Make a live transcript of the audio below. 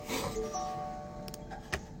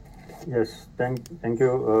Yes, thank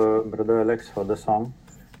you, Brother Alex, for the song.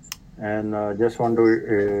 And just want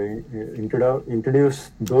to introduce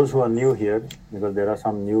those who are new here, because there are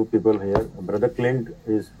some new people here. Brother Clint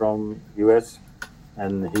is from US,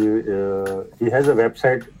 and he has a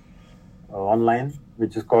website online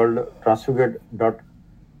which is called transfigured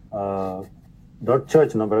dot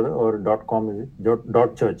church, no brother, or .com is it?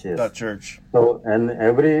 Dot church, yes. Dot church. So, and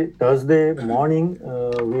every Thursday morning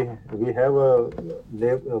we have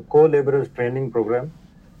a co-laborers training program.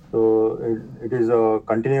 So it is a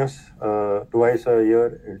continuous, twice a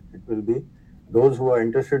year it will be. Those who are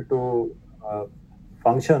interested to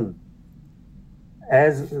function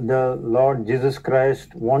as the Lord Jesus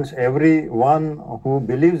Christ wants everyone who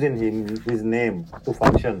believes in his name to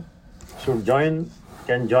function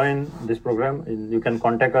can join this program. You can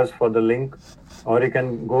contact us for the link, or you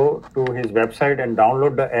can go to his website and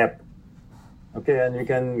download the app. Okay, and you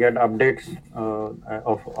can get updates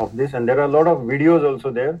of this. And there are a lot of videos also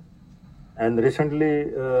there. And recently,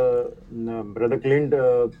 Brother Clint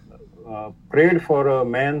prayed for a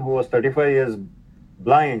man who was 35 years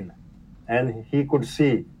blind, and he could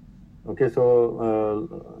see. Okay, so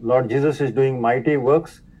Lord Jesus is doing mighty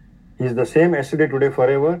works. He's the same yesterday, today,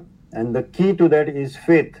 forever. And the key to that is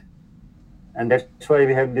faith. And that's why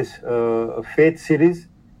we have this faith series.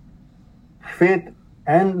 Faith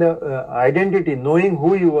and identity, knowing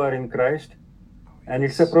who you are in Christ. And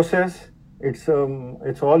it's a process. It's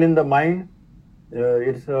all in the mind.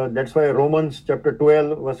 That's why Romans chapter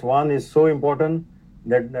 12 verse 1 is so important.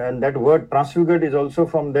 That word transfigured is also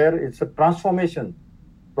from there. It's a transformation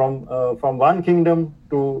from one kingdom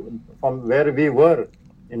from where we were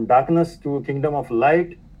in darkness to a kingdom of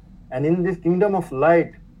light. And in this kingdom of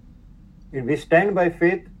light, we stand by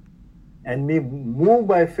faith and we move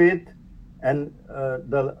by faith, and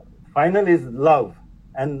the final is love.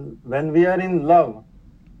 And when we are in love,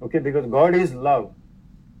 okay, because God is love,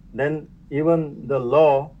 then even the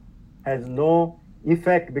law has no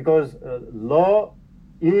effect, because law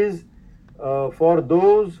is for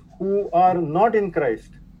those who are not in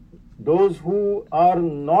Christ, those who are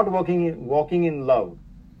not walking in love.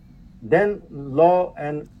 Then law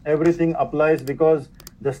and everything applies, because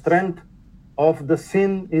the strength of the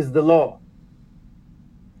sin is the law.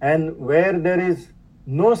 And where there is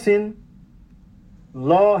no sin,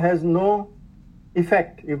 law has no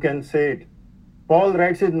effect, you can say it. Paul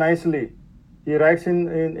writes it nicely. He writes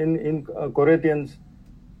in Corinthians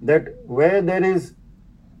that where there is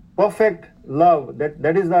perfect love,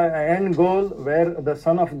 that is the end goal, where the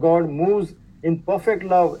Son of God moves in perfect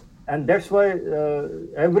love. And that's why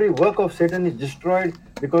every work of Satan is destroyed,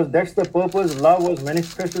 because that's the purpose. Love was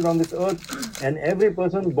manifested on this earth, and every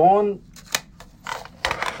person born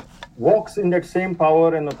walks in that same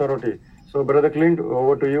power and authority. So, Brother Clint,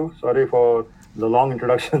 over to you. Sorry for the long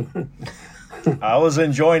introduction. I was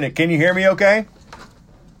enjoying it. Can you hear me okay?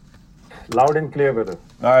 Loud and clear, brother.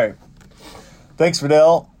 All right. Thanks,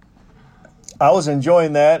 Fidel. I was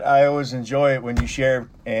enjoying that. I always enjoy it when you share,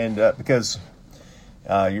 and because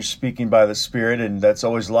you're speaking by the Spirit, and that's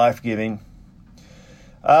always life-giving.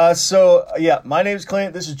 So, my name is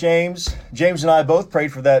Clint. This is James. James and I both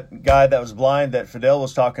prayed for that guy that was blind that Fidel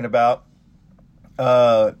was talking about.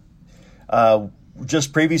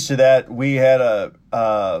 Just previous to that, we had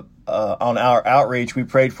on our outreach, we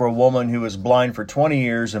prayed for a woman who was blind for 20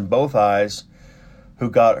 years in both eyes, who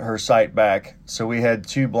got her sight back. So we had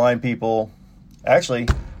two blind people. Actually,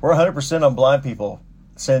 we're 100% on blind people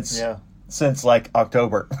since like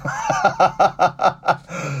October.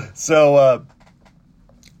 So,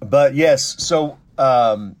 but yes, so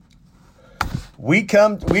we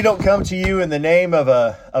don't come to you in the name of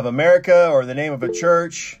America or the name of a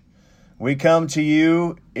church. We come to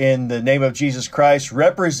you in the name of Jesus Christ,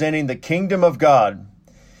 representing the kingdom of God.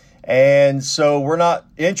 And so we're not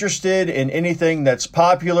interested in anything that's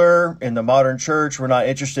popular in the modern church. We're not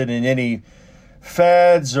interested in any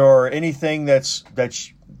fads or anything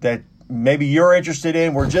that maybe you're interested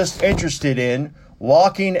in. We're just interested in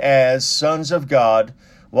walking as sons of God,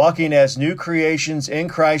 walking as new creations in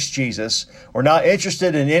Christ Jesus. We're not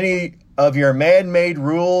interested in any of your man-made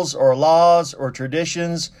rules or laws or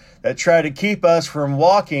traditions that try to keep us from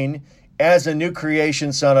walking as a new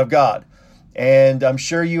creation son of God. And I'm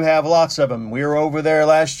sure you have lots of them. We were over there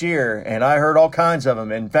last year, and I heard all kinds of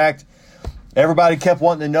them. In fact, everybody kept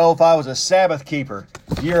wanting to know if I was a Sabbath keeper.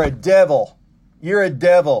 You're a devil. You're a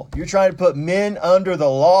devil. You're trying to put men under the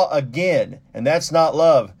law again, and that's not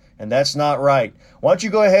love, and that's not right. Why don't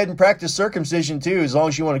you go ahead and practice circumcision too, as long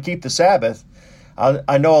as you want to keep the Sabbath?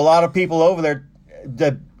 I know a lot of people over there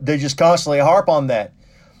that they just constantly harp on that.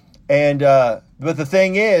 And but the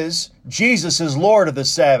thing is, Jesus is Lord of the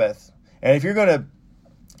Sabbath. And if you're going to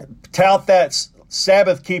tout that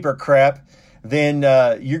Sabbath keeper crap, then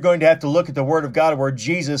you're going to have to look at the Word of God where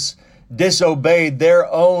Jesus disobeyed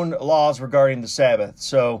their own laws regarding the Sabbath.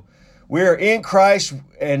 So we're in Christ,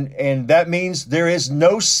 and that means there is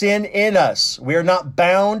no sin in us. We are not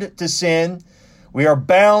bound to sin. We are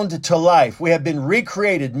bound to life. We have been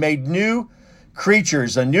recreated, made new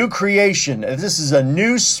creatures, a new creation. This is a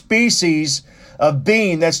new species of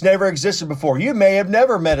being that's never existed before. You may have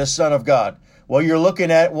never met a son of God. Well, you're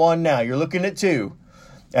looking at one now. You're looking at two.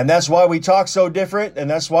 And that's why we talk so different, and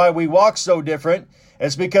that's why we walk so different.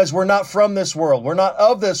 It's because we're not from this world. We're not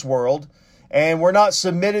of this world, and we're not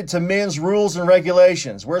submitted to men's rules and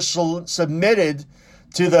regulations. We're submitted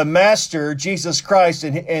to the Master, Jesus Christ,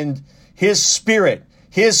 and His Spirit.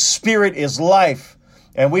 His Spirit is life.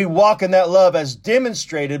 And we walk in that love as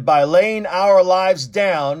demonstrated by laying our lives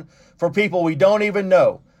down for people we don't even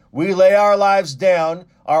know. We lay our lives down,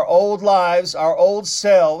 our old lives, our old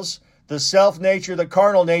selves, the self-nature, the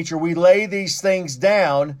carnal nature. We lay these things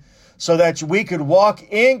down so that we could walk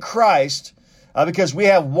in Christ because we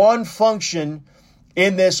have one function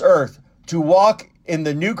in this earth, to walk in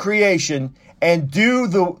the new creation and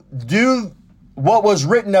do what was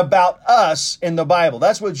written about us in the Bible.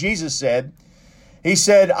 That's what Jesus said. He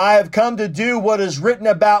said, I have come to do what is written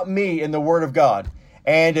about me in the Word of God.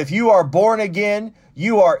 And if you are born again,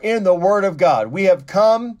 you are in the Word of God. We have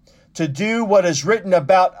come to do what is written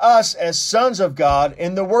about us as sons of God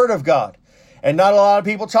in the Word of God. And not a lot of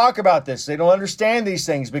people talk about this. They don't understand these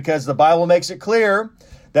things because the Bible makes it clear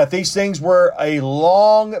that these things were a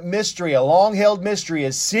long mystery, a long-held mystery,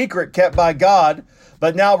 a secret kept by God,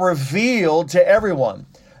 but now revealed to everyone.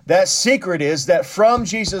 That secret is that from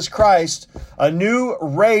Jesus Christ, a new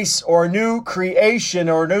race or a new creation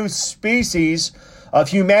or a new species of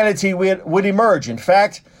humanity would emerge. In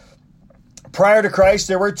fact, prior to Christ,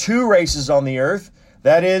 there were two races on the earth.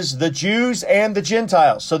 That is the Jews and the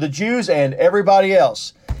Gentiles. So the Jews and everybody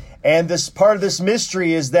else. And this part of this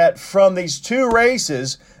mystery is that from these two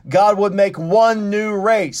races, God would make one new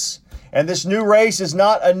race. And this new race is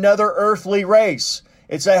not another earthly race.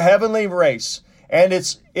 It's a heavenly race. And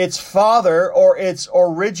its father or its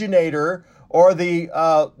originator or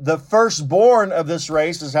the firstborn of this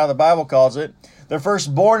race is how the Bible calls it. The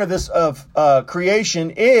firstborn of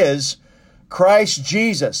creation is Christ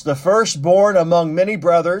Jesus, the firstborn among many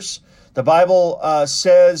brothers. The Bible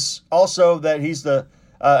says also that he's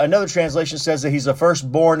another translation says that he's the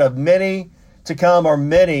firstborn of many to come, or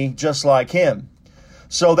many just like him.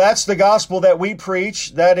 So that's the gospel that we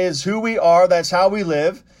preach. That is who we are. That's how we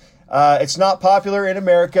live. It's not popular in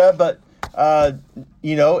America, but, and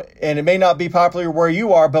it may not be popular where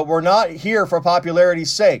you are, but we're not here for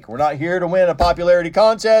popularity's sake. We're not here to win a popularity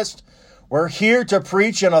contest. We're here to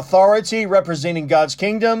preach an authority representing God's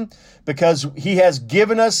kingdom because He has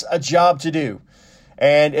given us a job to do.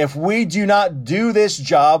 And if we do not do this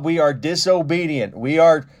job, we are disobedient. We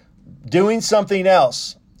are doing something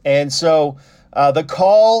else. And so the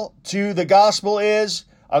call to the gospel is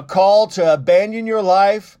a call to abandon your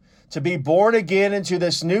life, to be born again into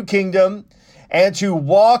this new kingdom, and to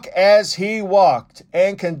walk as He walked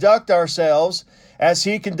and conduct ourselves as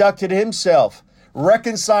He conducted Himself,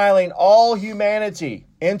 reconciling all humanity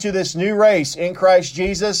into this new race in Christ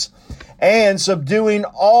Jesus and subduing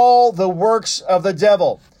all the works of the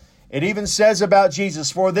devil. It even says about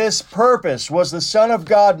Jesus, for this purpose was the Son of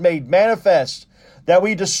God made manifest, that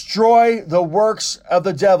we destroy the works of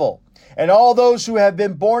the devil. And all those who have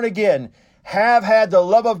been born again have had the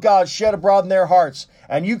love of God shed abroad in their hearts.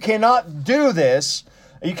 And you cannot do this.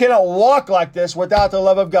 You cannot walk like this without the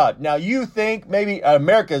love of God. Now, you think maybe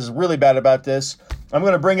America is really bad about this. I'm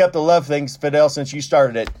going to bring up the love things, Fidel, since you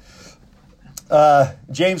started it.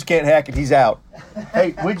 James can't hack it. He's out.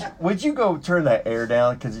 Hey, would you go turn that air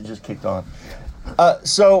down? Because it just kicked on.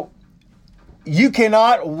 So you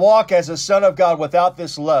cannot walk as a son of God without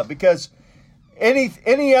this love, because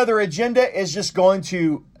any other agenda is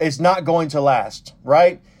not going to last,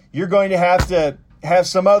 right? You're going to have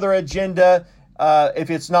some other agenda if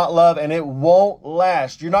it's not love, and it won't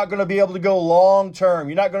last. You're not going to be able to go long term.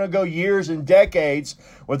 You're not going to go years and decades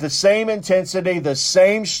with the same intensity, the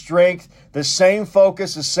same strength, the same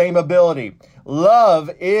focus, the same ability. Love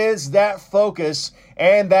is that focus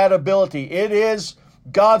and that ability. It is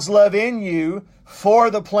God's love in you for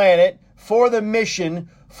the planet, for the mission,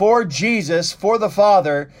 for Jesus, for the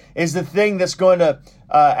Father, is the thing that's going to,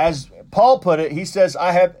 as Paul put it, he says,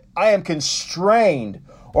 I am constrained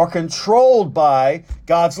or controlled by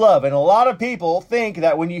God's love. And a lot of people think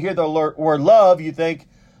that when you hear the word love, you think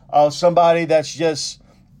of somebody that's just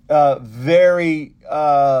very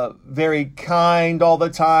kind all the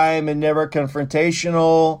time and never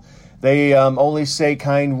confrontational. They only say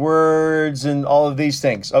kind words and all of these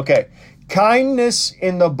things. Okay, kindness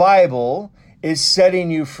in the Bible is setting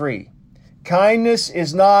you free. Kindness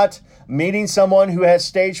is not meeting someone who has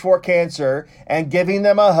stage 4 cancer and giving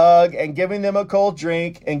them a hug and giving them a cold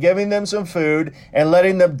drink and giving them some food and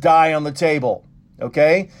letting them die on the table.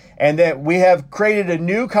 Okay? And that we have created a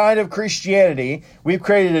new kind of Christianity. We've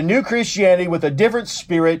created a new Christianity with a different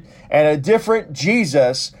spirit and a different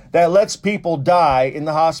Jesus that lets people die in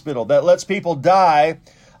the hospital, that lets people die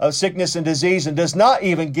of sickness and disease, and does not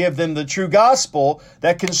even give them the true gospel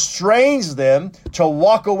that constrains them to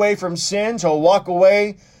walk away from sin, to walk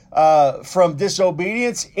away from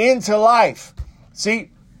disobedience into life.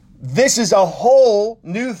 See, this is a whole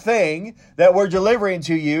new thing that we're delivering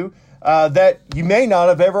to you that you may not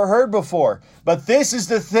have ever heard before. But this is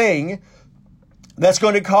the thing that's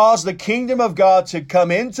going to cause the kingdom of God to come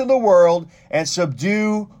into the world and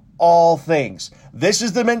subdue all things. This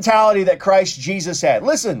is the mentality that Christ Jesus had.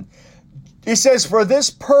 Listen, it says, for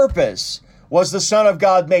this purpose was the Son of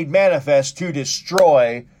God made manifest to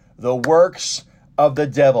destroy the works of the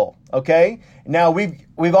devil. Okay? Now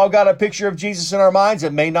we've all got a picture of Jesus in our minds.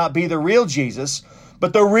 It may not be the real Jesus,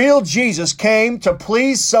 but the real Jesus came to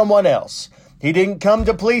please someone else. He didn't come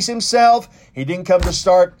to please himself. He didn't come to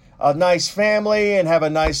start a nice family and have a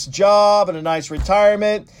nice job and a nice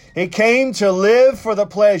retirement. He came to live for the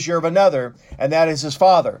pleasure of another, and that is his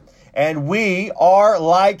Father. And we are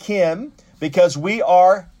like him because we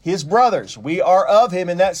are his brothers. We are of him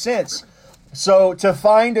in that sense. So to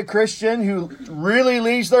find a Christian who really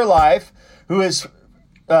leads their life, who is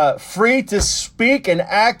free to speak and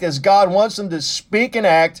act as God wants them to speak and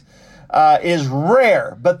act, is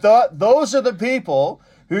rare. But those are the people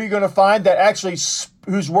who you're going to find that actually,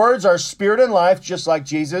 whose words are spirit and life, just like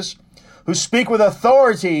Jesus, who speak with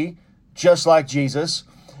authority, just like Jesus,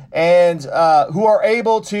 and who are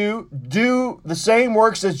able to do the same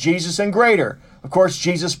works as Jesus and greater. Of course,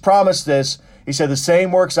 Jesus promised this. He said, the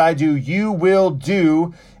same works I do, you will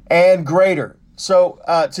do, and greater. So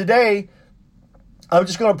today, I'm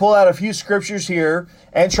just going to pull out a few scriptures here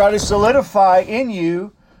and try to solidify in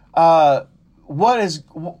you what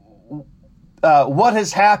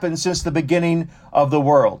has happened since the beginning of the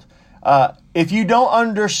world. If you don't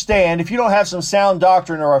understand, if you don't have some sound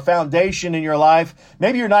doctrine or a foundation in your life,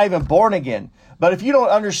 maybe you're not even born again. But if you don't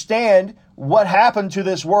understand what happened to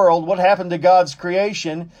this world, what happened to God's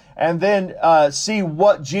creation, and then see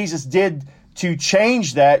what Jesus did to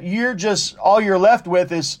change that, all you're left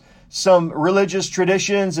with is some religious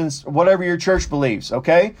traditions and whatever your church believes,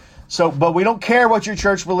 okay? But we don't care what your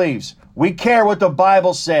church believes. We care what the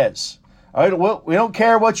Bible says. All right? We don't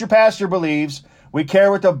care what your pastor believes. We care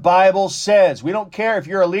what the Bible says. We don't care if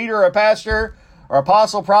you're a leader or a pastor or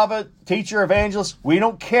apostle, prophet, teacher, evangelist. We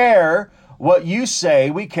don't care what you say.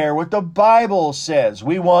 We care what the Bible says.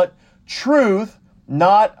 We want truth,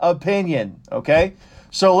 not opinion, okay?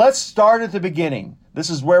 So let's start at the beginning. This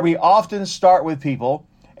is where we often start with people.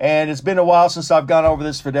 And it's been a while since I've gone over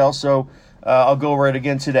this, Fidel, so I'll go over it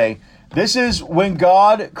again today. This is when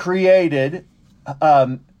God created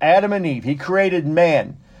Adam and Eve. He created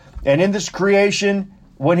man. And in this creation,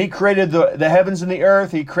 when he created the heavens and the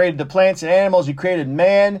earth, he created the plants and animals, he created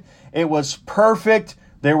man. It was perfect.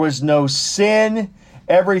 There was no sin.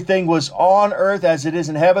 Everything was on earth as it is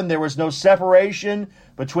in heaven. There was no separation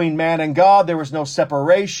between man and God. There was no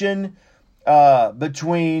separation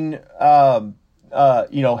between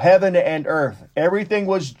heaven and earth. Everything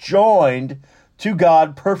was joined to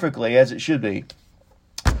God perfectly as it should be.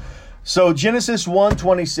 So Genesis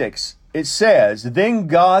 1:26, it says, then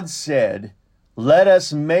God said, let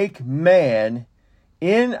us make man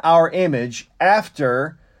in our image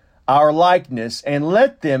after our likeness, and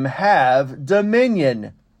let them have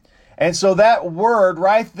dominion. And so that word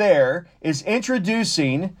right there is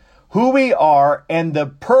introducing who we are and the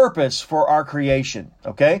purpose for our creation,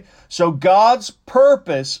 okay? So God's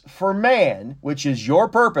purpose for man, which is your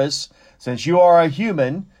purpose, since you are a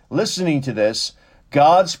human listening to this,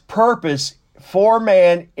 God's purpose for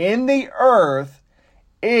man in the earth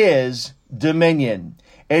is dominion.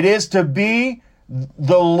 It is to be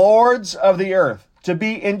the lords of the earth, to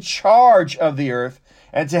be in charge of the earth,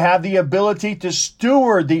 and to have the ability to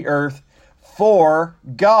steward the earth for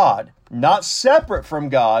God, not separate from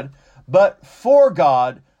God, but for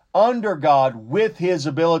God, under God, with his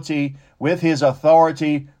ability, with his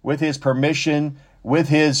authority, with his permission, with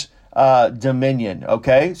his dominion.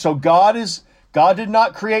 Okay? So God did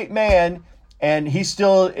not create man, and he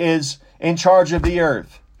still is in charge of the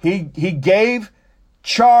earth. He gave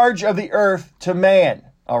charge of the earth to man.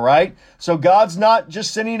 All right. So God's not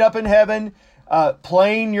just sitting up in heaven,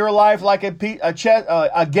 playing your life like a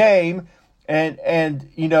game, and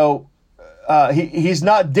He's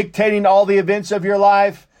not dictating all the events of your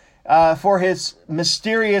life for His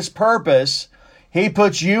mysterious purpose. He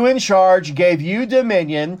put you in charge, gave you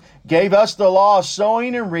dominion, gave us the law of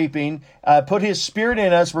sowing and reaping, put His Spirit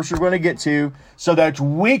in us, which we're going to get to, so that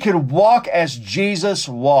we could walk as Jesus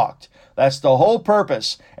walked. That's the whole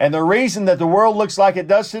purpose. And the reason that the world looks like it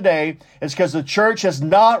does today is because the church has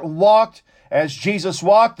not walked as Jesus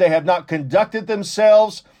walked. They have not conducted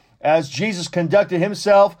themselves as Jesus conducted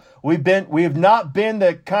Himself. We have not been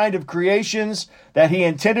the kind of creations that He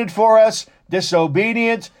intended for us,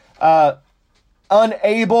 disobedient,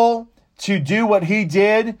 unable to do what He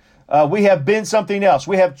did. We have been something else.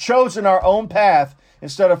 We have chosen our own path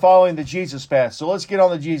instead of following the Jesus path. So let's get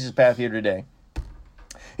on the Jesus path here today.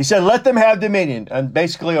 He said, let them have dominion, and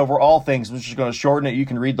basically over all things. We're just going to shorten it. You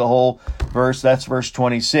can read the whole verse. That's verse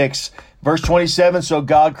 26. Verse 27, so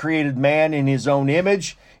God created man in His own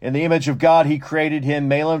image. In the image of God, He created him,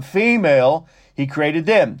 male and female. He created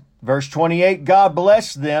them. Verse 28, God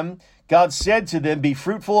blessed them. God said to them, be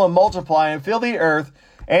fruitful and multiply and fill the earth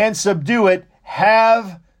and subdue it.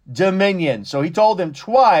 Have dominion. So He told them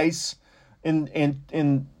twice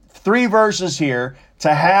in 3 verses here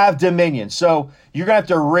to have dominion. So you're going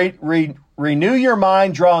to have to renew your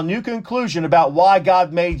mind, draw a new conclusion about why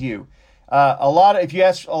God made you. If you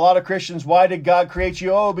ask a lot of Christians, why did God create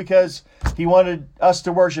you? Oh, because He wanted us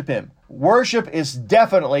to worship Him. Worship is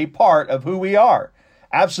definitely part of who we are.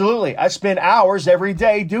 Absolutely. I spend hours every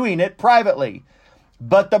day doing it privately.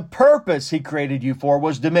 But the purpose He created you for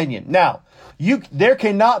was dominion. Now, there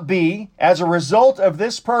cannot be, as a result of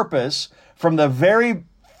this purpose, from the very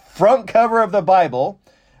front cover of the Bible,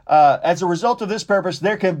 as a result of this purpose,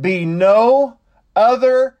 there can be no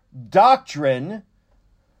other doctrine,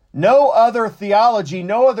 no other theology,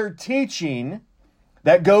 no other teaching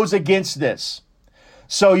that goes against this.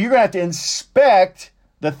 So you're going to have to inspect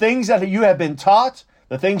the things that you have been taught,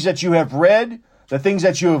 the things that you have read, the things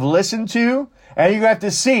that you have listened to, and you're going to have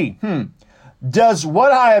to see, does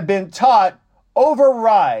what I have been taught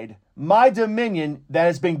override my dominion that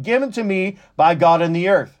has been given to me by God in the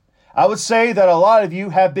earth? I would say that a lot of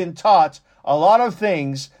you have been taught a lot of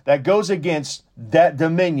things that goes against that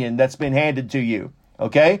dominion that's been handed to you.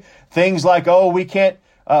 Okay? Things like, we can't,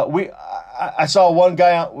 I saw one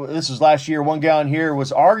guy, this was last year, one guy on here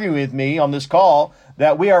was arguing with me on this call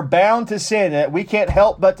that we are bound to sin, that we can't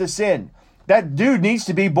help but to sin. That dude needs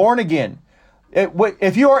to be born again.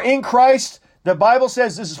 If you are in Christ, the Bible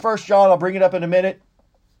says, this is 1 John, I'll bring it up in a minute,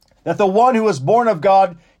 that the one who is born of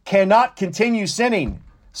God cannot continue sinning.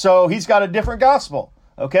 So he's got a different gospel,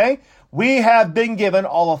 okay? We have been given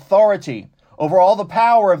all authority over all the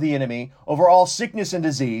power of the enemy, over all sickness and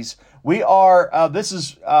disease. We are,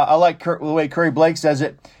 I like the way Curry Blake says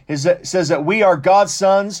it. It says that we are God's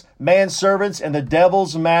sons, man's servants, and the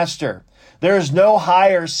devil's master. There is no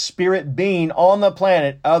higher spirit being on the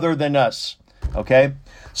planet other than us, okay?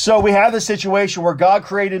 So we have the situation where God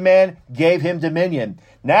created man, gave him dominion.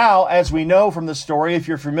 Now, as we know from the story, if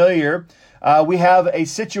you're familiar, we have a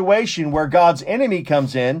situation where God's enemy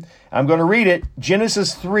comes in. I'm going to read it.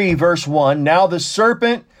 Genesis 3, verse 1. Now the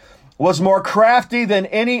serpent was more crafty than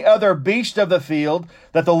any other beast of the field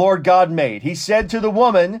that the Lord God made. He said to the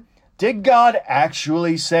woman, did God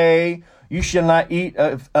actually say, you shall not eat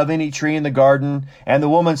of any tree in the garden? And the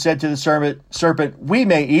woman said to the serpent, we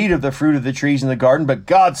may eat of the fruit of the trees in the garden, but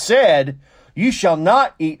God said, you shall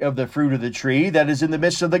not eat of the fruit of the tree that is in the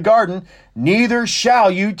midst of the garden, neither shall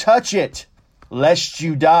you touch it, lest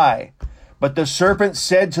you die. But the serpent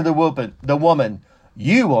said to the woman,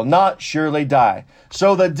 you will not surely die.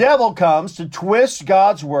 So the devil comes to twist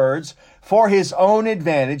God's words for his own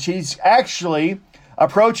advantage. He's actually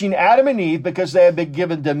approaching Adam and Eve because they have been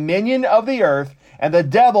given dominion of the earth, and the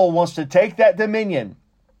devil wants to take that dominion.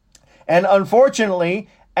 And unfortunately,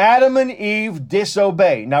 Adam and Eve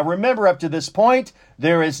disobey. Now remember, up to this point,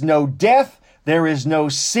 there is no death, there is no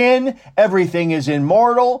sin, everything is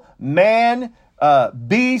immortal, man,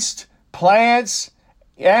 beast, plants,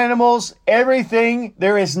 animals, everything.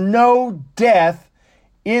 There is no death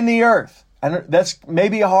in the earth. And that's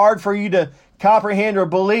maybe hard for you to comprehend or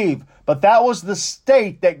believe, but that was the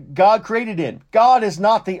state that God created in. God is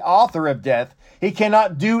not the author of death. He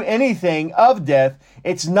cannot do anything of death.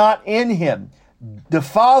 It's not in him. The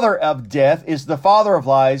father of death is the father of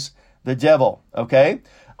lies, the devil. Okay?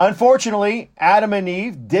 Unfortunately, Adam and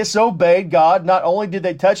Eve disobeyed God. Not only did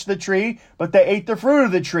they touch the tree, but they ate the fruit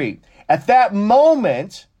of the tree. At that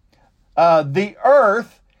moment, the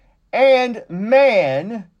earth and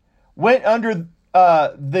man went under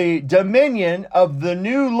the dominion of the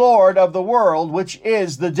new Lord of the world, which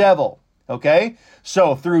is the devil. Okay?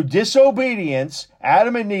 So through disobedience,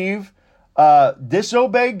 Adam and Eve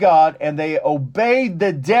disobeyed God, and they obeyed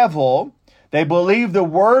the devil. They believed the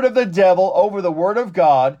word of the devil over the word of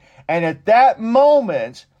God. And at that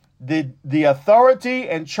moment, the authority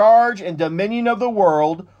and charge and dominion of the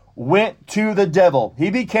world went to the devil. He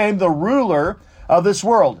became the ruler of this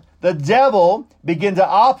world. The devil began to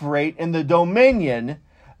operate in the dominion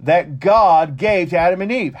that God gave to Adam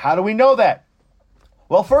and Eve. How do we know that?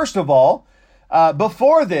 Well, first of all,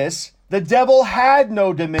 before this, the devil had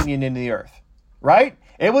no dominion in the earth, right?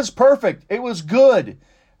 It was perfect. It was good.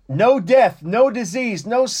 No death, no disease,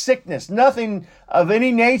 no sickness, nothing of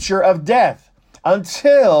any nature of death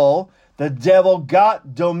until the devil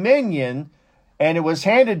got dominion, and it was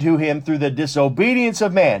handed to him through the disobedience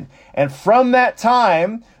of man. And from that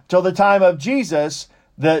time till the time of Jesus,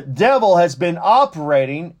 the devil has been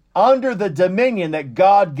operating under the dominion that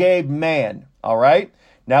God gave man. All right?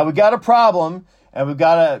 Now we got a problem, and we've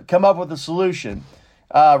got to come up with a solution.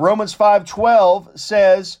 Romans 5:12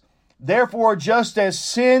 says, "Therefore, just as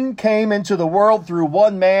sin came into the world through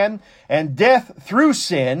one man, and death through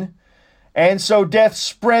sin, and so death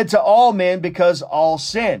spread to all men because all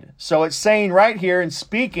sinned." So it's saying right here and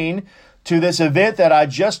speaking to this event that I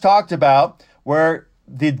just talked about, where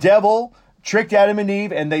the devil tricked Adam and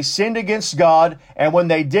Eve and they sinned against God. And when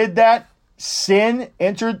they did that, sin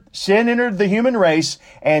entered the human race,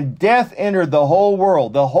 and death entered the whole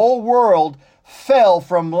world. The whole world fell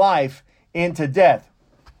from life into death.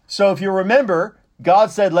 So if you remember,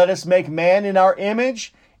 God said, "Let us make man in our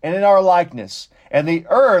image and in our likeness." And the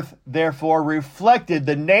earth, therefore, reflected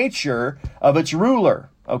the nature of its ruler.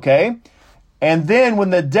 Okay? And then when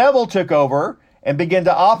the devil took over and began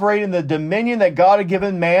to operate in the dominion that God had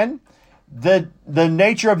given man, the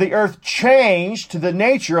nature of the earth changed to the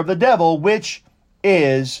nature of the devil, which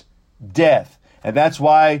is death. And that's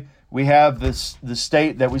why we have the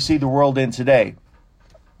state that we see the world in today.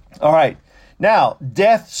 All right. Now,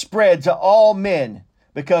 death spread to all men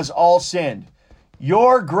because all sinned.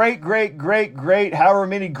 Your great, however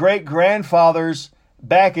many great-grandfathers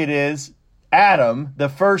back it is, Adam, the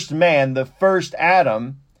first man, the first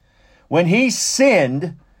Adam, when he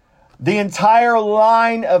sinned, the entire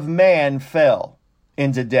line of man fell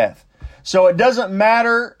into death. So it doesn't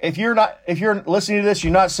matter if you're listening to this,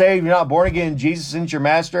 you're not saved, you're not born again, Jesus isn't your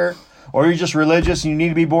master, or you're just religious and you need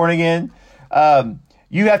to be born again.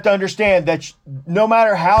 You have to understand that no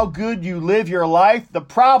matter how good you live your life, the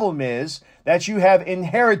problem is that you have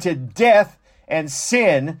inherited death and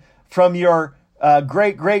sin from your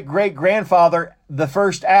great-grandfather, the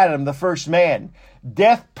first Adam, the first man.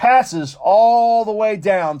 Death passes all the way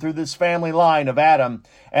down through this family line of Adam,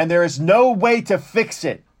 and there is no way to fix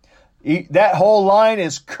it. That whole line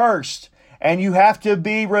is cursed, and you have to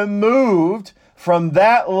be removed from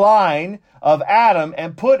that line of Adam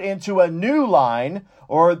and put into a new line,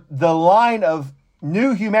 or the line of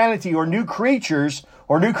new humanity, or new creatures,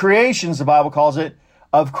 or new creations, the Bible calls it,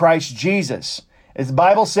 of Christ Jesus. As the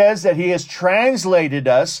Bible says that he has translated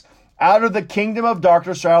us out of the kingdom of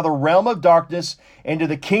darkness, or out of the realm of darkness, into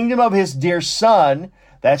the kingdom of his dear Son.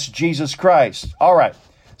 That's Jesus Christ. All right.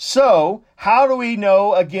 So, how do we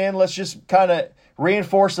know? Again, let's just kind of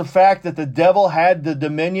reinforce the fact that the devil had the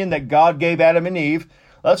dominion that God gave Adam and Eve.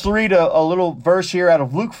 Let's read a little verse here out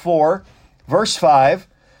of Luke 4, verse 5.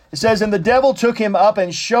 It says, "And the devil took him up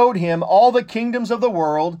and showed him all the kingdoms of the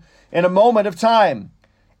world in a moment of time,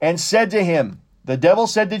 and said to him," the devil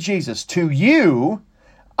said to Jesus, "To you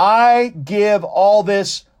I give all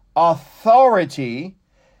this authority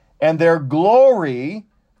and their glory,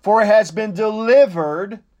 for it has been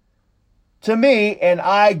delivered to me, and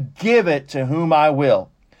I give it to whom I will."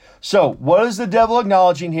 So, what is the devil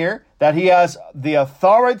acknowledging here? That he has the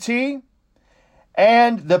authority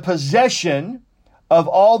and the possession of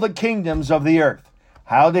all the kingdoms of the earth.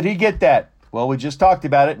 How did he get that? Well, we just talked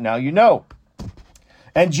about it. Now you know.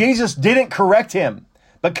 And Jesus didn't correct him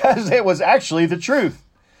because it was actually the truth.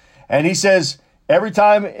 And he says, every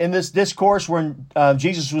time in this discourse when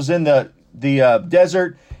Jesus was in the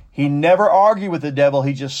desert, he never argued with the devil.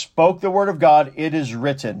 He just spoke the word of God. It is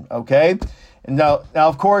written. Okay. And now,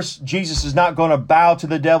 of course, Jesus is not going to bow to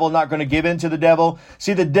the devil, not going to give in to the devil.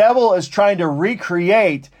 See, the devil is trying to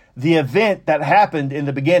recreate the event that happened in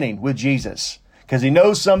the beginning with Jesus, because he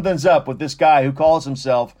knows something's up with this guy who calls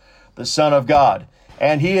himself the Son of God.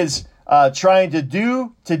 And he is trying to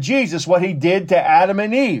do to Jesus what he did to Adam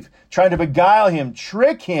and Eve, trying to beguile him,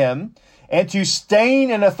 trick him, and to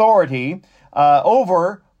stain an authority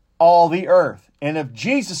over all the earth. And if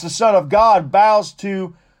Jesus, the Son of God, bows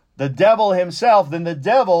to the devil himself, then the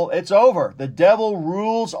devil, it's over. The devil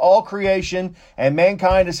rules all creation, and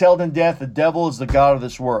mankind is held in death. The devil is the god of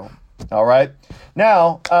this world. All right?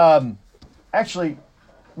 Now, actually,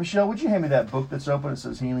 Michelle, would you hand me that book that's open? It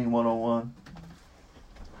says Healing 101.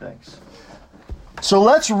 Thanks. So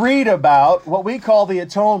let's read about what we call the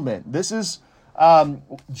atonement. This is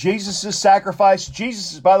Jesus' sacrifice.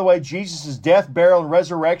 By the way, Jesus' death, burial, and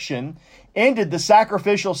resurrection ended the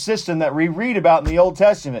sacrificial system that we read about in the Old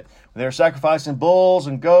Testament. They're sacrificing bulls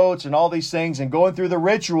and goats and all these things and going through the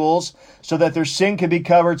rituals so that their sin could be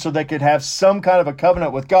covered, so they could have some kind of a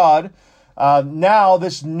covenant with God. Now,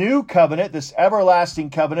 this new covenant, this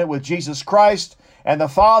everlasting covenant with Jesus Christ and the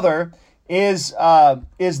Father is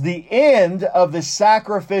the end of the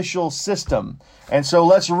sacrificial system. And so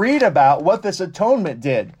let's read about what this atonement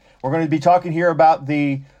did. We're going to be talking here about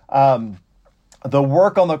the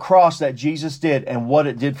work on the cross that Jesus did and what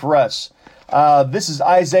it did for us. This is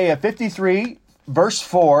Isaiah 53, verse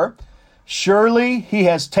 4. Surely he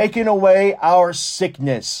has taken away our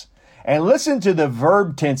sickness. And listen to the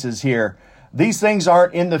verb tenses here. These things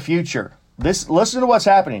aren't in the future. Listen to what's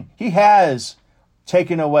happening. He has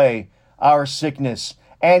taken away our sickness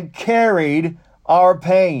and carried our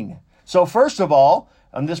pain. So first of all,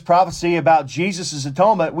 on this prophecy about Jesus'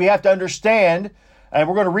 atonement, we have to understand, and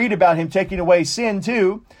we're going to read about him taking away sin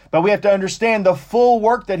too, but we have to understand the full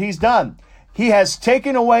work that he's done. He has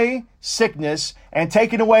taken away sickness and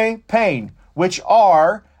taken away pain, which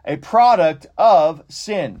are a product of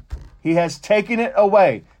sin. He has taken it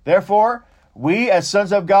away. Therefore, we as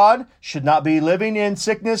sons of God should not be living in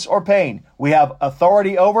sickness or pain. We have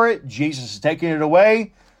authority over it. Jesus is taking it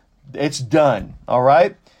away. It's done. All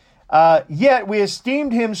right? Yet we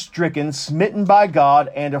esteemed him stricken, smitten by God,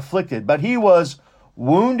 and afflicted. But he was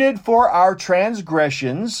wounded for our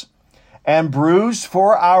transgressions and bruised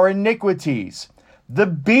for our iniquities. The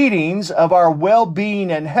beatings of our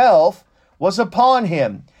well-being and health was upon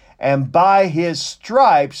him, and by his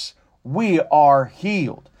stripes we are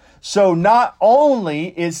healed. So not only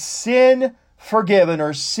is sin forgiven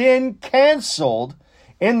or sin canceled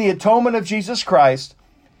in the atonement of Jesus Christ,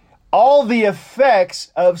 all the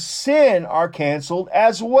effects of sin are canceled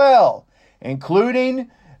as well,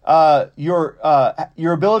 including your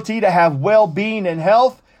ability to have well-being and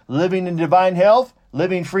health, living in divine health,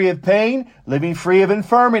 living free of pain, living free of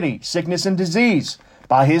infirmity, sickness, and disease.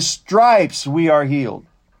 By his stripes we are healed.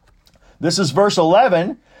 This is verse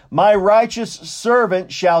 11. My righteous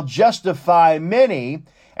servant shall justify many,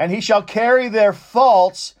 and he shall carry their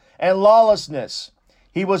faults and lawlessness.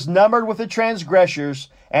 He was numbered with the transgressors,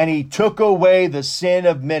 and he took away the sin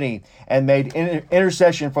of many and made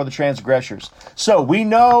intercession for the transgressors. So we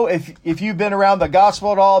know, if you've been around the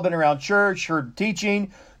gospel at all, been around church, heard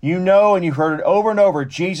teaching, you know, and you've heard it over and over,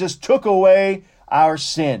 Jesus took away our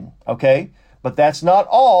sin, okay? But that's not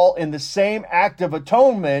all. In the same act of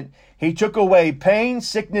atonement, he took away pain,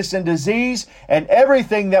 sickness, and disease, and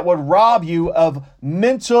everything that would rob you of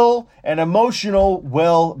mental and emotional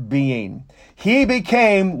well-being. He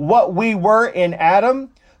became what we were in Adam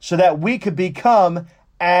so that we could become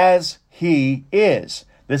as he is.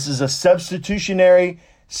 This is a substitutionary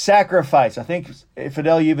sacrifice. I think,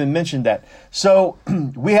 Fidel, you even mentioned that. So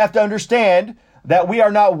we have to understand that we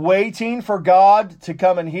are not waiting for God to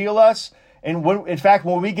come and heal us. And in fact,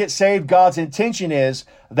 when we get saved, God's intention is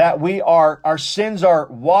that our sins are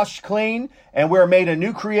washed clean and we're made a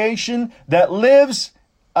new creation that lives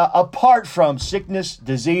apart from sickness,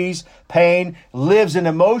 disease, pain, lives in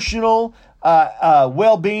emotional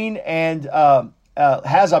well-being and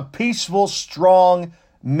has a peaceful, strong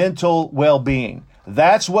mental well-being.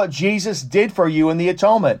 That's what Jesus did for you in the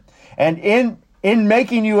atonement. And in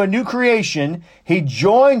making you a new creation, he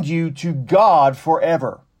joined you to God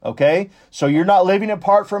forever. Okay? So you're not living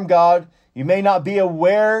apart from God. You may not be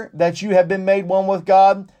aware that you have been made one with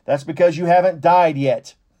God. That's because you haven't died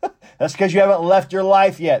yet. That's because you haven't left your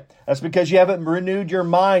life yet. That's because you haven't renewed your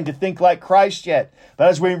mind to think like Christ yet. But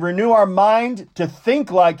as we renew our mind to think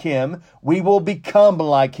like him, we will become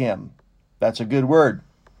like him. That's a good word.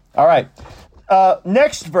 All right.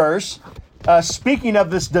 Next verse. Speaking of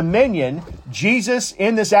this dominion, Jesus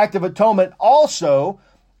in this act of atonement also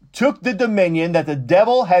took the dominion that the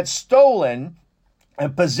devil had stolen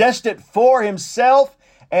and possessed it for himself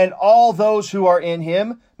and all those who are in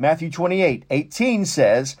him. Matthew 28:18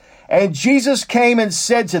 says, and Jesus came and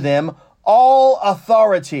said to them, all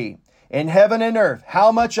authority in heaven and earth.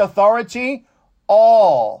 How much authority?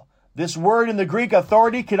 All. This word in the Greek,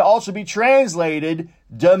 authority, could also be translated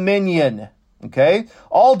dominion. Okay?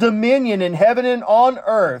 All dominion in heaven and on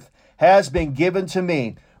earth has been given to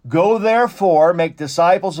me. Go therefore, make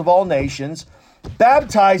disciples of all nations,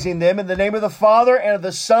 baptizing them in the name of the Father and of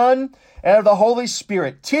the Son and of the Holy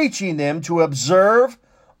Spirit, teaching them to observe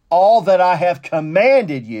all that I have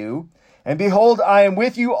commanded you. And behold, I am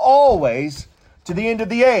with you always to the end of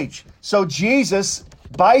the age. So Jesus,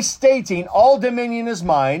 by stating all dominion is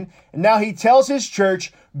mine, and now he tells his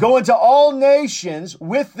church, go into all nations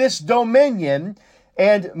with this dominion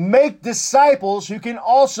and make disciples who can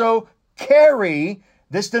also carry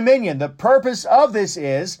this dominion. The purpose of this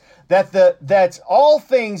is that all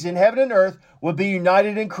things in heaven and earth would be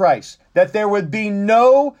united in Christ, that there would be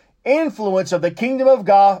no influence of the kingdom of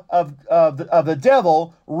God, of the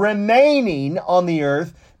devil remaining on the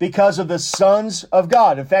earth because of the sons of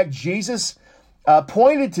God. In fact, Jesus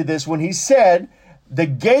pointed to this when he said, the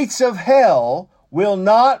gates of hell will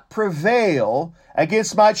not prevail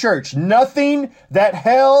against my church. Nothing that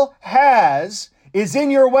hell has is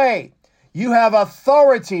in your way. You have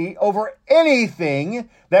authority over anything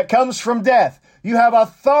that comes from death. You have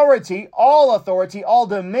authority, all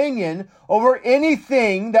dominion over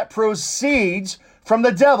anything that proceeds from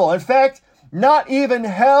the devil. In fact, not even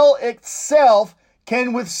hell itself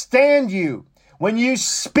can withstand you. When you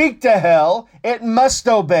speak to hell, it must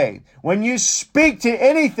obey. When you speak to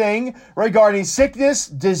anything regarding sickness,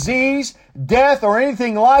 disease, death, or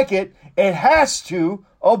anything like it, it has to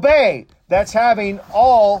obey. That's having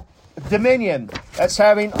all dominion. That's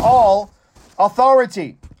having all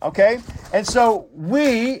authority. Okay? And so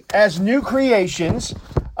we, as new creations,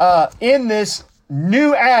 in this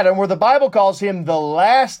new Adam, where the Bible calls him the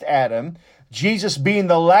last Adam, Jesus being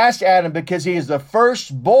the last Adam because he is the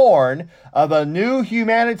firstborn of a new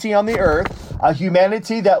humanity on the earth, a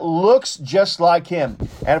humanity that looks just like him.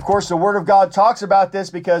 And of course, the Word of God talks about this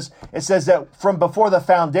because it says that from before the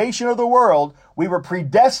foundation of the world, we were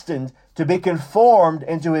predestined to be conformed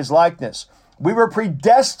into his likeness. We were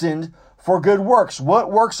predestined for good works.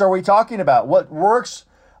 What works are we talking about? What works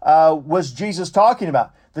was Jesus talking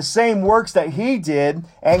about? The same works that he did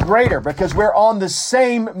and greater, because we're on the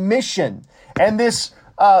same mission. And this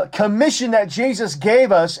commission that Jesus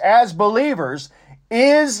gave us as believers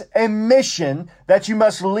is a mission that you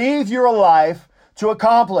must leave your life to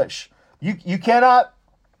accomplish. You cannot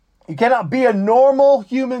be a normal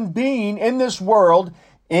human being in this world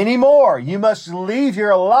anymore. You must leave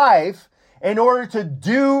your life in order to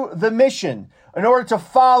do the mission, in order to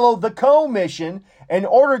follow the co-mission, in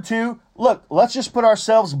order to, look, let's just put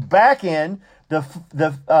ourselves back in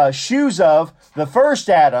the shoes of the first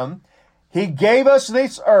Adam. He gave us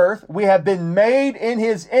this earth. We have been made in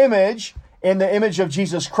his image, in the image of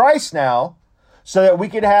Jesus Christ now, so that we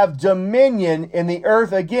could have dominion in the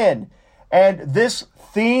earth again. And this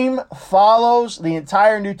theme follows the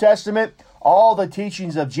entire New Testament, all the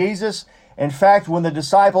teachings of Jesus. In fact, when the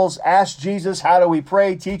disciples asked Jesus, how do we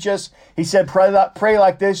pray? Teach us. He said, pray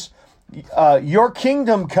like this, your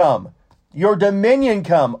kingdom come, your dominion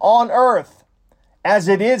come on earth as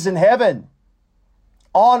it is in heaven.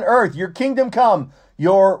 On earth, your kingdom come,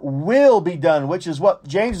 your will be done, which is what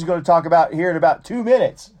James is going to talk about here in about 2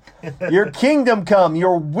 minutes. Your kingdom come,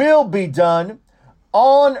 your will be done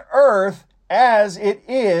on earth as it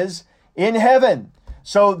is in heaven.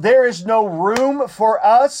 So there is no room for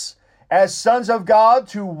us as sons of God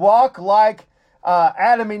to walk like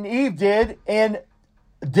Adam and Eve did in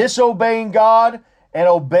disobeying God and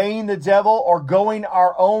obeying the devil or going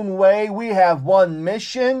our own way. We have one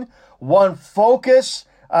mission, one focus.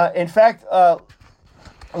 In fact,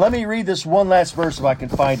 let me read this one last verse if I can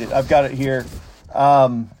find it. I've got it here.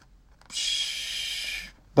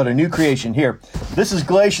 But a new creation here. This is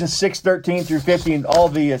Galatians 6:13 through 15. All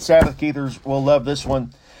the Sabbath keepers will love this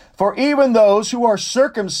one. For even those who are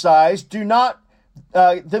circumcised do not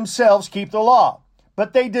themselves keep the law,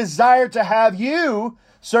 but they desire to have you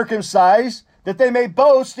circumcised, that they may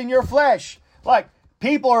boast in your flesh. Like,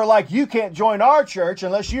 people are like, you can't join our church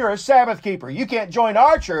unless you're a Sabbath keeper. You can't join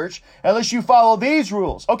our church unless you follow these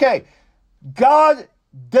rules. Okay, God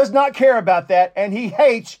does not care about that, and he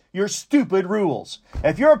hates your stupid rules.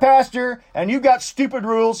 If you're a pastor and you've got stupid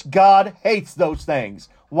rules, God hates those things.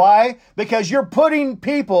 Why? Because you're putting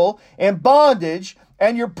people in bondage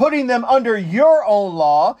and you're putting them under your own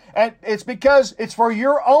law, and it's because it's for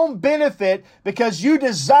your own benefit, because you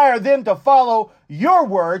desire them to follow your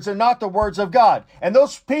words and not the words of God. And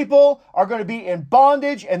those people are going to be in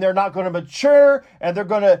bondage, and they're not going to mature, and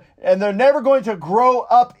they're never going to grow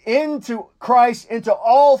up into Christ, into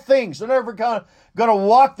all things. They're never going to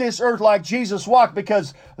walk this earth like Jesus walked,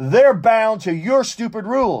 because they're bound to your stupid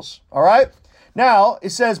rules. All right? Now,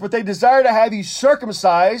 it says, but they desire to have you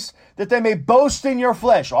circumcised, that they may boast in your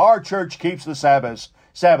flesh. Our church keeps the Sabbath.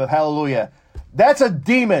 Hallelujah. That's a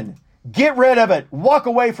demon. Get rid of it. Walk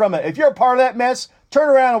away from it. If you're a part of that mess, turn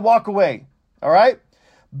around and walk away. All right?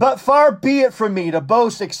 But far be it from me to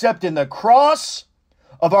boast except in the cross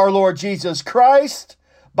of our Lord Jesus Christ,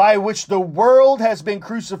 by which the world has been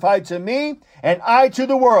crucified to me, and I to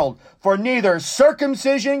the world. For neither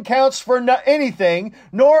circumcision counts for anything,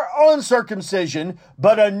 nor uncircumcision,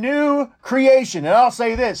 but a new creation. And I'll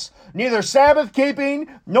say this, neither Sabbath keeping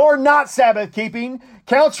nor not Sabbath keeping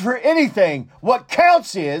counts for anything. What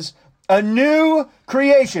counts is a new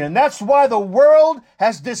creation. And that's why the world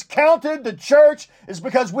has discounted the church, is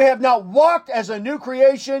because we have not walked as a new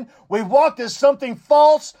creation. We've walked as something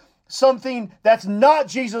false, something that's not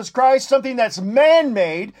Jesus Christ, something that's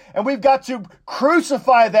man-made, and we've got to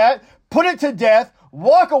crucify that, put it to death,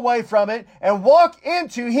 walk away from it, and walk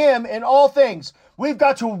into Him in all things. We've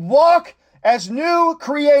got to walk as new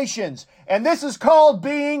creations, and this is called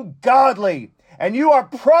being godly. And you are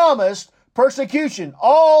promised persecution.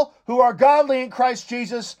 All who are godly in Christ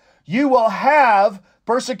Jesus, you will have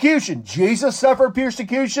persecution. Jesus suffered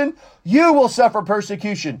persecution. You will suffer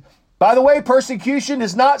persecution. By the way, persecution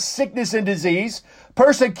is not sickness and disease.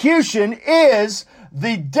 Persecution is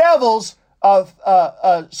the devil's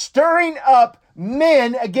stirring up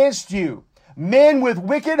men against you. Men with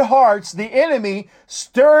wicked hearts, the enemy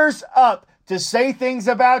stirs up to say things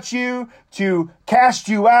about you, to cast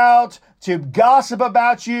you out, to gossip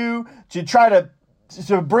about you, to try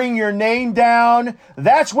to bring your name down.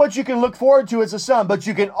 That's what you can look forward to as a son. But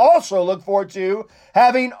you can also look forward to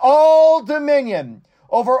having all dominion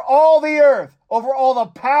over all the earth, over all the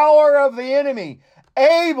power of the enemy,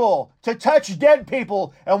 able to touch dead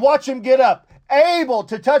people and watch them get up, able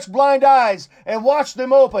to touch blind eyes and watch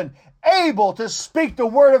them open, able to speak the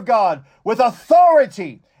word of God with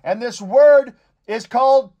authority. And this word is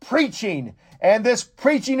called preaching. And this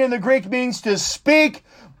preaching in the Greek means to speak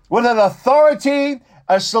with an authority,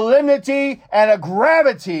 a solemnity, and a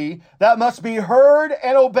gravity that must be heard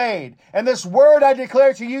and obeyed. And this word I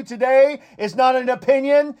declare to you today is not an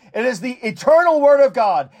opinion. It is the eternal word of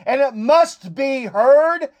God. And it must be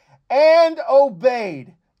heard and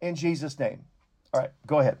obeyed in Jesus' name. All right,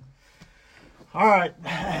 go ahead. All right.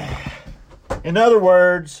 In other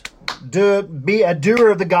words, be a doer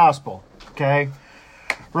of the gospel. Okay?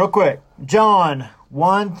 Real quick. John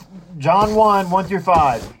 1, 1 through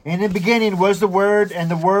 5. In the beginning was the Word, and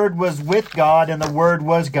the Word was with God, and the Word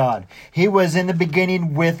was God. He was in the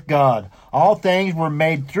beginning with God. All things were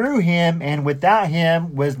made through Him, and without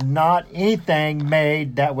Him was not anything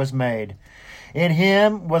made that was made. In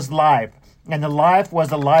Him was life, and the life was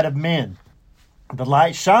the light of men. The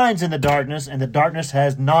light shines in the darkness, and the darkness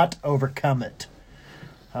has not overcome it.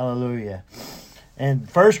 Hallelujah. And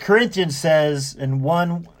 1 Corinthians says in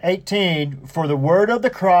 1:18, for the word of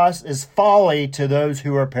the cross is folly to those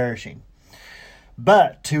who are perishing.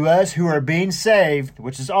 But to us who are being saved,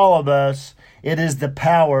 which is all of us, it is the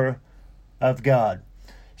power of God.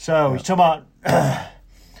 So he's talking about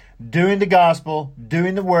doing the gospel,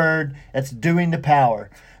 doing the word, that's doing the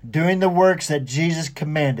power. Doing the works that Jesus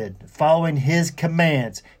commanded, following His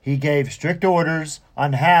commands. He gave strict orders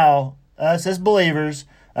on how us as believers,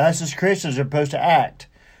 us as Christians are supposed to act.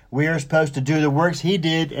 We are supposed to do the works He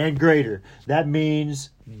did and greater. That means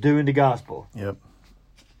doing the gospel. Yep.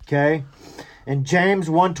 Okay? And James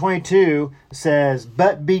 1:22 says,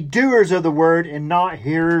 but be doers of the word and not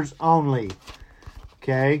hearers only.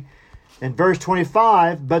 Okay? In verse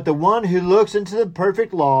 25, but the one who looks into the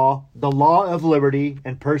perfect law, the law of liberty,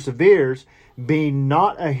 and perseveres, being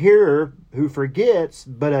not a hearer who forgets,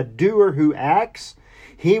 but a doer who acts,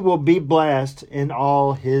 he will be blessed in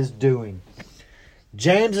all his doing.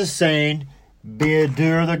 James is saying, be a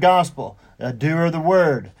doer of the gospel, a doer of the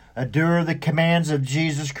word, a doer of the commands of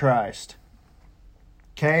Jesus Christ.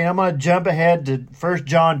 Okay, I'm going to jump ahead to 1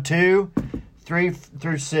 John 2, 3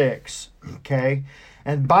 through 6. Okay,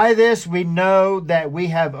 and by this we know that we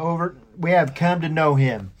have come to know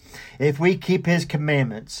Him, if we keep His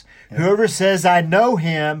commandments. Yeah. Whoever says, I know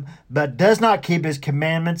Him, but does not keep His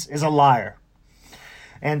commandments is a liar,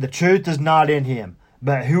 and the truth is not in him.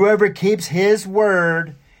 But whoever keeps His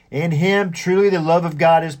word, in him truly the love of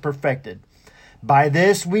God is perfected. By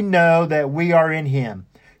this we know that we are in Him.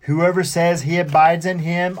 Whoever says he abides in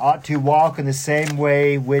Him ought to walk in the same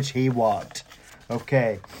way which He walked.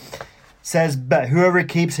 Okay. It says, but whoever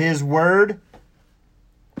keeps His word,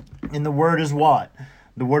 and the word is what?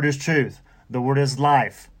 The word is truth. The word is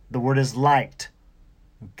life. The word is light.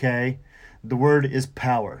 Okay? The word is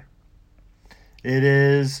power. It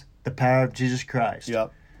is the power of Jesus Christ.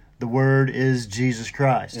 Yep. The word is Jesus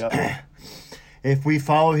Christ. Yep. If we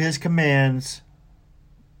follow His commands,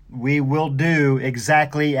 we will do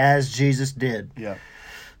exactly as Jesus did. Yep.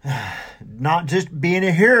 Not just being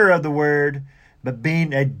a hearer of the word, but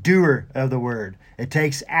being a doer of the word. It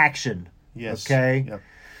takes action. Yes. Okay?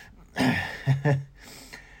 Yep.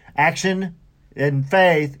 Action and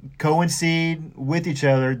faith coincide with each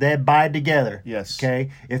other. They abide together. Yes. Okay?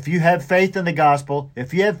 If you have faith in the gospel,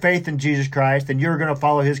 if you have faith in Jesus Christ, then you're going to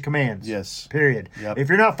follow his commands. Yes. Period. Yep. If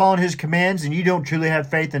you're not following his commands, then you don't truly have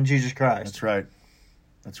faith in Jesus Christ. That's right.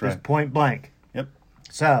 That's right. Just point blank. Yep.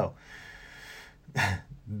 So,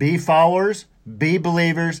 be followers, be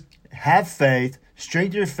believers, have faith,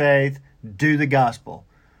 strengthen your faith, do the gospel.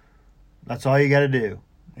 That's all you got to do.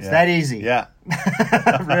 It's that easy. Yeah.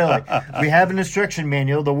 Really. We have an instruction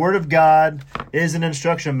manual. The Word of God is an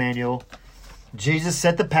instruction manual. Jesus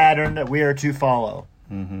set the pattern that we are to follow.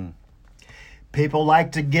 Mm-hmm. People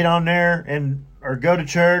like to get on there or go to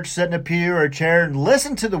church, sit in a pew or a chair and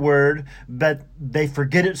listen to the Word, but they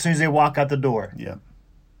forget it as soon as they walk out the door. Yeah.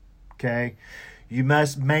 Okay? You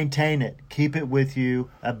must maintain it. Keep it with you.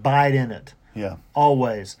 Abide in it. Yeah.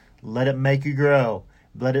 Always. Let it make you grow.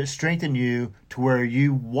 Let it strengthen you to where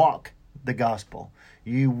you walk the gospel.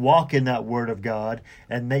 You walk in that word of God,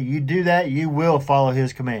 and that you do that, you will follow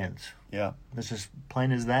his commands. Yeah. It's just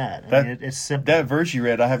plain as that. That- I mean, it's simple. That verse you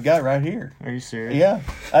read, I have got right here. Are you serious? Yeah.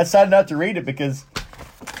 I decided not to read it because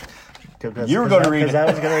you were going to read it. Because I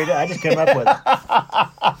was going to read it. I just came up with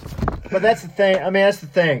it. But that's the thing. I mean, that's the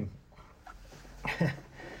thing.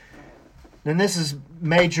 And this is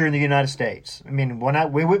major in the United States. I mean,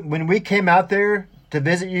 when we came out there to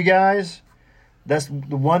visit you guys, that's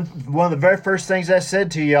the one of the very first things I said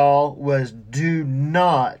to y'all was, do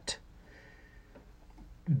not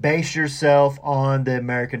base yourself on the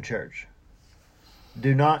American church.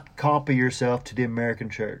 Do not copy yourself to the American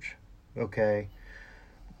church. Okay?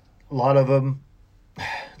 A lot of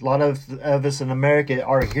us in America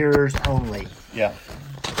are hearers only. Yeah.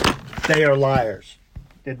 They are liars.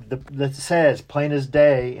 It says plain as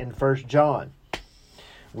day in 1 John.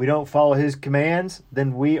 We don't follow his commands,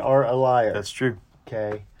 then we are a liar. That's true.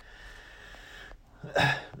 Okay.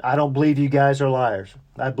 I don't believe you guys are liars.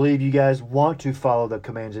 I believe you guys want to follow the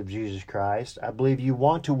commands of Jesus Christ. I believe you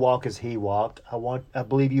want to walk as he walked. I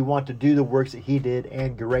believe you want to do the works that he did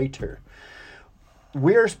and greater.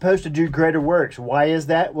 We are supposed to do greater works. Why is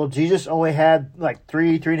that? Well, Jesus only had like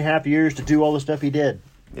 3.5 years to do all the stuff he did.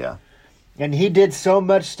 Yeah. And he did so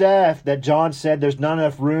much stuff that John said there's not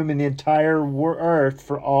enough room in the entire earth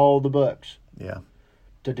for all the books Yeah.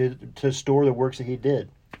 to store the works that he did.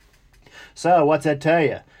 So, what's that tell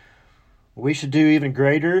you? We should do even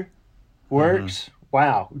greater works?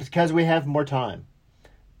 Wow. Because we have more time.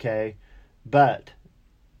 Okay? But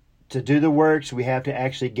to do the works, we have to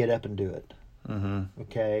actually get up and do it. Mm-hmm.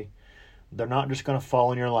 Okay? They're not just going to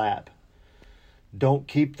fall in your lap. Don't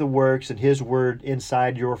keep the works and his word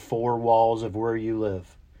inside your four walls of where you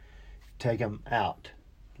live. Take them out.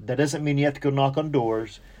 That doesn't mean you have to go knock on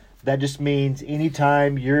doors. That just means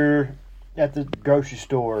anytime you're at the grocery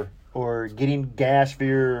store or getting gas for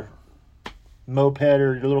your moped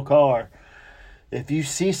or your little car, if you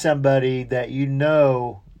see somebody that you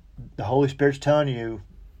know the Holy Spirit's telling you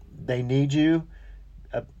they need you,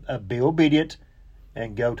 be obedient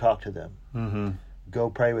and go talk to them. Mm-hmm. Go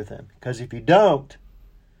pray with them. Because if you don't,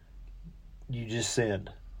 you just sinned.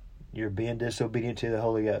 You're being disobedient to the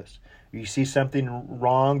Holy Ghost. You see something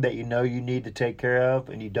wrong that you know you need to take care of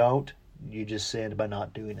and you don't, you just sinned by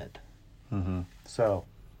not doing it. Mm-hmm. So,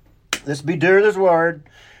 let's be doer of this word.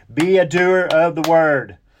 Be a doer of the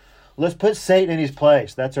word. Let's put Satan in his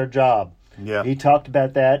place. That's our job. Yeah. He talked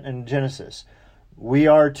about that in Genesis. We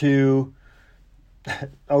are to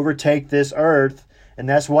overtake this earth, and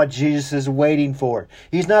that's what Jesus is waiting for.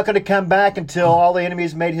 He's not going to come back until all the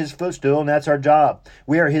enemies made his footstool, and that's our job.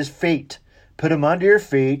 We are his feet. Put him under your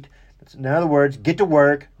feet. In other words, get to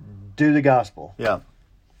work, do the gospel. Yeah.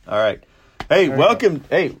 All right. Hey, welcome.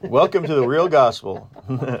 Hey, welcome to the real gospel.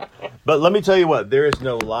 But let me tell you what, there is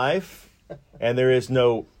no life and there is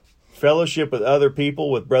no fellowship with other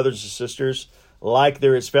people, with brothers and sisters, like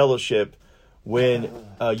there is fellowship when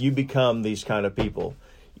you become these kind of people.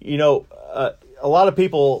 You know, a lot of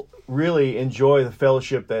people really enjoy the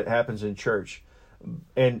fellowship that happens in church.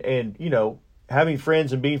 And you know, having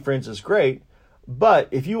friends and being friends is great. But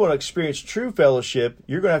if you want to experience true fellowship,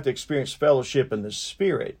 you're going to have to experience fellowship in the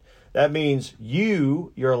Spirit. That means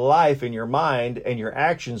your life and your mind and your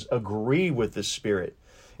actions agree with the Spirit.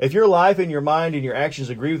 If your life and your mind and your actions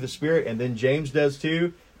agree with the Spirit, and then James does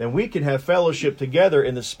too, then we can have fellowship together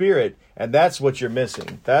in the Spirit. And that's what you're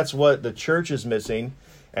missing. That's what the church is missing.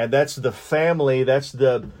 And that's the family. That's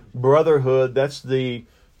the brotherhood. That's the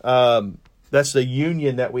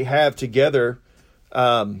union that we have together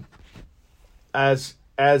as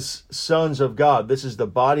as sons of God. This is the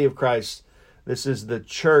body of Christ. This is the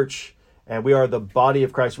church, and we are the body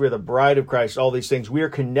of Christ. We are the bride of Christ, all these things. We are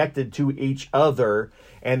connected to each other.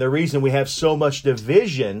 And the reason we have so much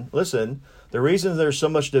division, listen, the reason there's so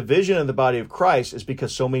much division in the body of Christ is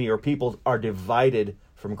because so many people are divided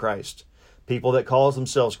from Christ. People that call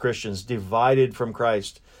themselves Christians, divided from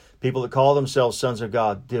Christ. People that call themselves sons of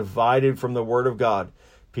God, divided from the Word of God.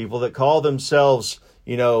 People that call themselves,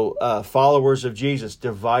 followers of Jesus,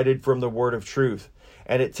 divided from the Word of truth.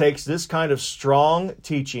 And it takes this kind of strong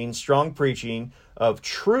teaching, strong preaching of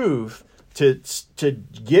truth to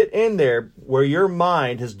get in there where your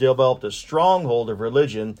mind has developed a stronghold of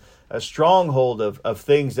religion, a stronghold of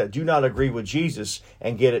things that do not agree with Jesus,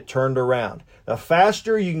 and get it turned around. The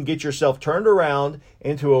faster you can get yourself turned around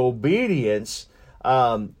into obedience,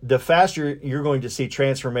 the faster you're going to see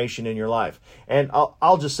transformation in your life. And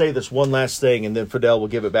I'll just say this one last thing, and then Fidel will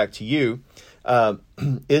give it back to you,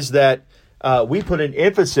 is that we put an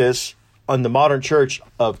emphasis on the modern church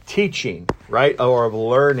of teaching, right, or of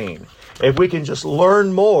learning. If we can just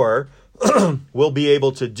learn more, we'll be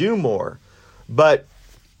able to do more. But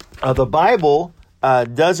the Bible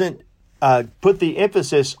doesn't put the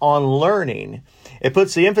emphasis on learning. It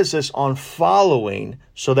puts the emphasis on following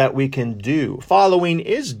so that we can do. Following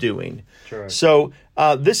is doing. Sure. So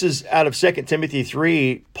this is out of 2 Timothy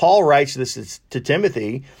 3. Paul writes this to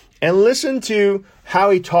Timothy, and listen to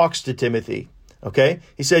how he talks to Timothy. Okay,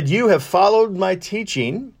 he said, "You have followed my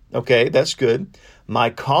teaching." Okay, that's good.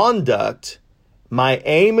 "My conduct, my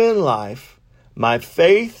aim in life, my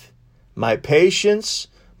faith, my patience,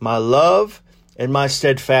 my love, and my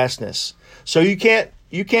steadfastness." So you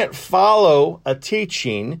can't follow a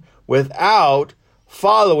teaching without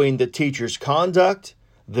following the teacher's conduct,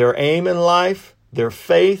 their aim in life, their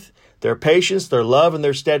faith, their patience, their love, and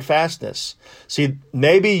their steadfastness. See,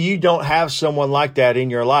 maybe you don't have someone like that in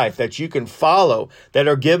your life that you can follow, that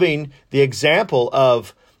are giving the example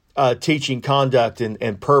of teaching conduct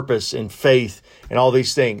and purpose and faith and all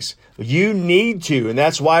these things. You need to, and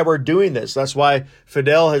that's why we're doing this. That's why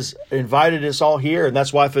Fidel has invited us all here, and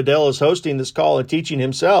that's why Fidel is hosting this call and teaching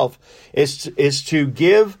himself, is to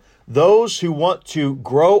give those who want to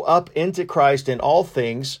grow up into Christ in all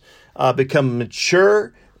things, become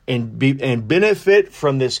mature and benefit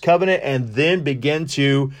from this covenant, and then begin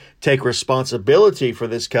to take responsibility for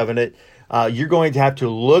this covenant. You're going to have to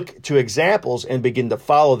look to examples and begin to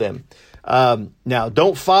follow them. Now,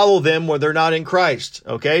 don't follow them when they're not in Christ.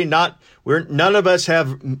 Okay, none of us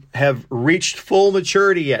have reached full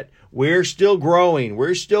maturity yet. We're still growing.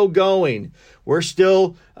 We're still going. We're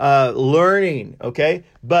still learning. Okay,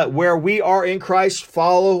 but where we are in Christ,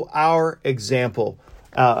 follow our example.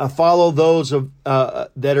 Follow those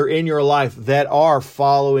that are in your life that are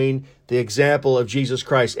following the example of Jesus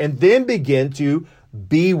Christ, and then begin to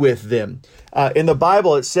be with them. In the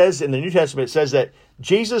Bible, it says, in the New Testament, it says that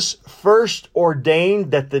Jesus first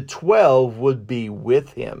ordained that the 12 would be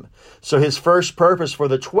with him. So his first purpose for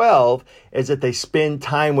the 12 is that they spend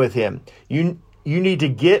time with him. You need to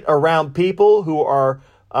get around people who are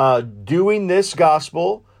doing this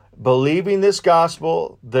gospel, believing this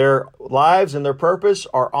gospel. Their lives and their purpose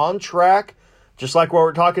are on track, just like what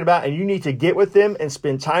we're talking about, and you need to get with them and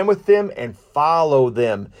spend time with them and follow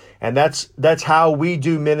them. And that's how we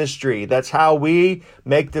do ministry. That's how we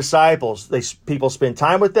make disciples. People spend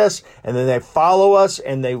time with us, and then they follow us,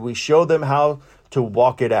 and we show them how to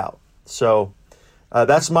walk it out. So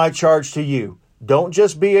that's my charge to you. Don't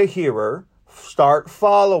just be a hearer. Start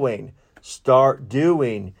following. Start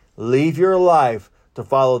doing. Leave your life to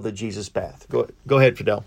follow the Jesus path. Go ahead, Fidel.